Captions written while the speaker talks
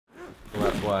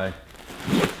That's why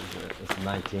it's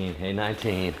 19. Hey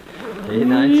 19. Hey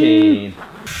 19.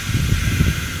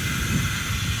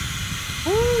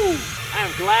 Woo!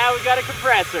 I'm glad we got a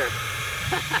compressor.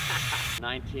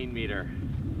 19 meter.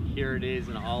 Here it is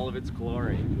in all of its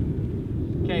glory.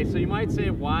 Okay, so you might say,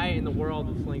 why in the world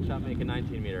did Slingsot make a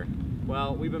 19 meter?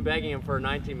 Well, we've been begging him for a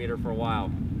 19 meter for a while.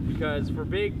 Because for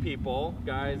big people,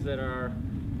 guys that are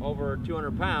over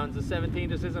 200 pounds, a 17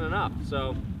 just isn't enough.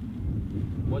 So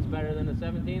what's better than a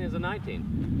 17 is a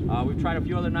 19. We've tried a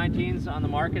few other 19s on the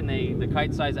market, and the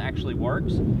kite size actually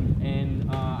works. And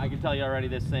I can tell you already,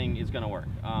 this thing is going to work.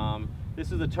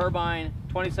 This is the Turbine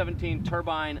 2017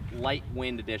 Turbine Light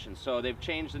Wind Edition. So they've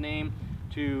changed the name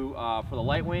to for the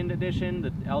Light Wind Edition,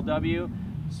 the LW.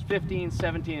 It's 15,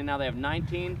 17, and now they have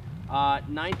 19.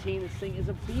 19, this thing is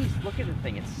a beast. Look at the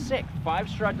thing, it's sick.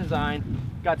 5-strut design,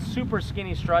 got super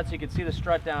skinny struts. You can see the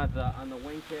strut down at on the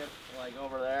wingtip, like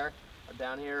over there, or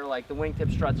down here. Like the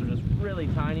wingtip struts are just really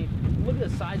tiny. Look at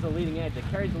the size of the leading edge. It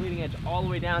carries the leading edge all the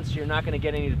way down, so you're not going to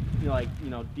get any,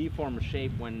 deformed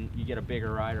shape when you get a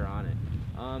bigger rider on it.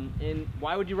 And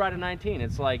why would you ride a 19?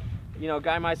 It's like, a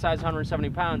guy my size, 170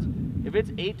 pounds. If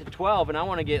it's 8 to 12 and I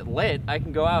want to get lit, I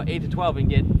can go out 8 to 12 and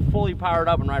get fully powered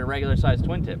up and ride a regular size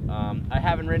twin tip. I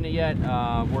haven't ridden it yet.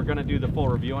 We're going to do the full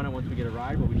review on it once we get a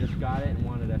ride, but we just got it and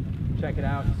wanted to check it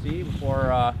out and see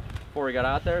before we got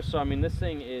out there. So I mean, this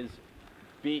thing is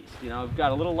beast. We've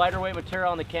got a little lighter weight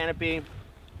material on the canopy.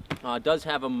 It does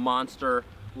have a monster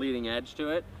leading edge to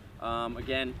it.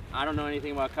 Again, I don't know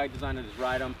anything about kite design, I just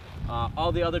ride them.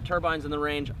 All the other turbines in the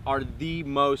range are the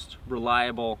most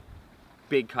reliable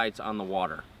big kites on the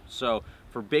water. So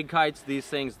for big kites, these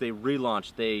things, they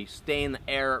relaunch, they stay in the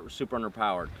air, super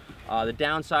underpowered. The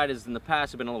downside is in the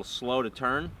past, they've been a little slow to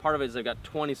turn. Part of it is they've got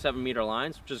 27-meter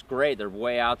lines, which is great. They're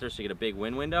way out there, so you get a big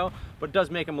wind window, but it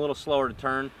does make them a little slower to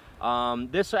turn.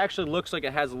 This actually looks like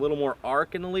it has a little more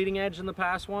arc in the leading edge than the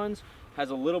past ones. Has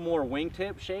a little more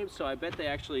wingtip shape, so I bet they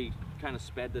actually kind of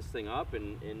sped this thing up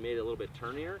and made it a little bit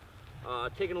turnier.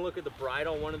 Taking a look at the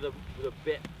bridle, one of the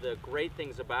great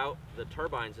things about the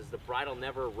turbines is the bridle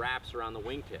never wraps around the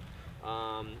wingtip.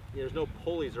 There's no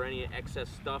pulleys or any excess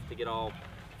stuff to get all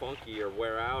funky or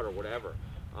wear out or whatever.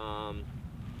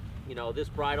 This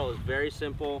bridle is very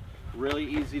simple, really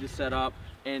easy to set up,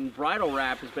 and bridle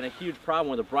wrap has been a huge problem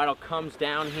where the bridle comes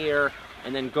down here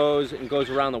and then goes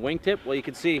around the wingtip. Well, you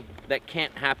can see that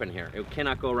can't happen here. It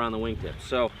cannot go around the wingtip.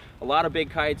 So a lot of big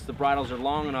kites, the bridles are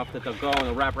long enough that they'll go and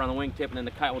they'll wrap around the wingtip, and then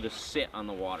the kite will just sit on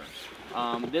the water.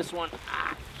 This one,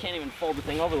 can't even fold the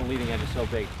thing over, the leading edge is so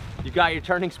big. You've got your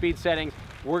turning speed settings.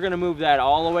 We're gonna move that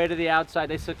all the way to the outside.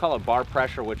 They still call it bar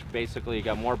pressure, which basically you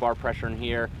got more bar pressure in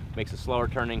here, makes it slower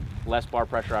turning, less bar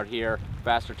pressure out here,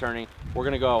 faster turning. We're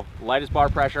gonna go lightest bar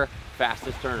pressure,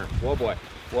 fastest turner. Whoa boy,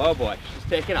 she's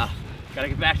taking off. Gotta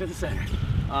get back to the center.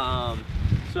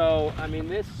 So, I mean,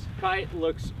 this kite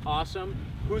looks awesome.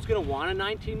 Who's gonna want a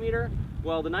 19 meter?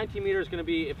 Well, the 19 meter is gonna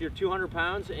be, if you're 200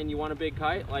 pounds and you want a big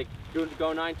kite, like,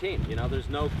 go 19. There's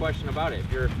no question about it.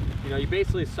 If you're, you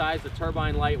basically size the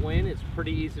turbine light wind. It's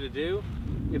pretty easy to do.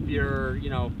 If you're,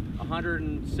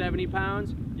 170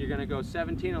 pounds, you're gonna go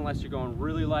 17 unless you're going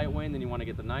really light wind, then you wanna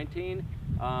get the 19.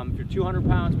 If you're 200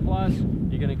 pounds plus,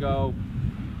 you're gonna go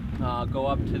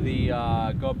up to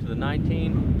the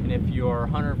 19, and if you're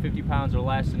 150 pounds or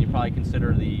less, then you probably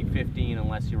consider the 15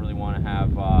 unless you really want to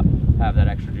have that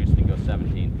extra juice and go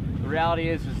 17. The reality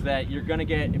is that you're going to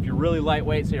get, if you're really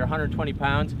lightweight, say you're 120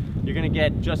 pounds, you're going to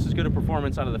get just as good a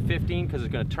performance out of the 15 because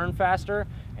it's going to turn faster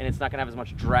and it's not going to have as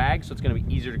much drag, so it's going to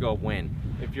be easier to go upwind.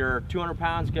 If you're 200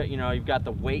 pounds, you've got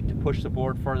the weight to push the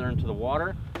board further into the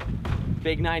water.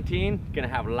 Big 19, gonna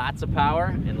have lots of power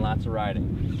and lots of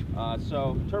riding.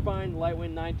 So Turbine Light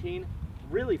Wind 19,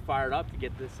 really fired up to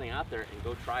get this thing out there and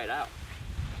go try it out.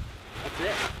 That's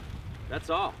it.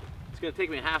 That's all. It's gonna take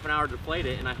me a half an hour to deflate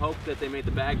it, and I hope that they made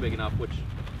the bag big enough, which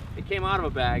it came out of a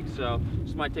bag, so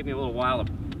this might take me a little while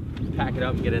to pack it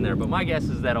up and get in there. But my guess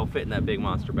is that it'll fit in that big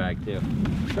monster bag too.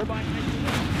 Turbine 19.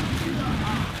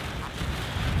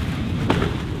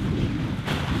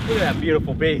 Look at that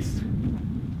beautiful beast.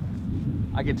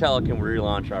 I can tell it can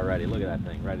relaunch already. Look at that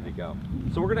thing, ready to go.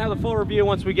 So we're gonna have the full review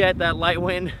once we get that light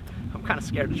wind. I'm kind of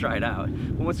scared to try it out.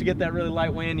 But once we get that really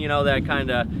light wind, that kind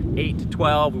of 8 to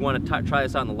 12, we want to try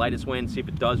this out in the lightest wind, see if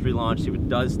it does relaunch, see if it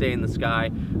does stay in the sky,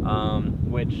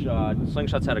 which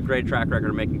Slingshot's had a great track record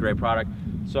of making great product.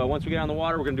 So once we get on the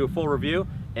water, we're gonna do a full review,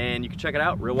 and you can check it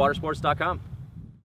out, realwatersports.com.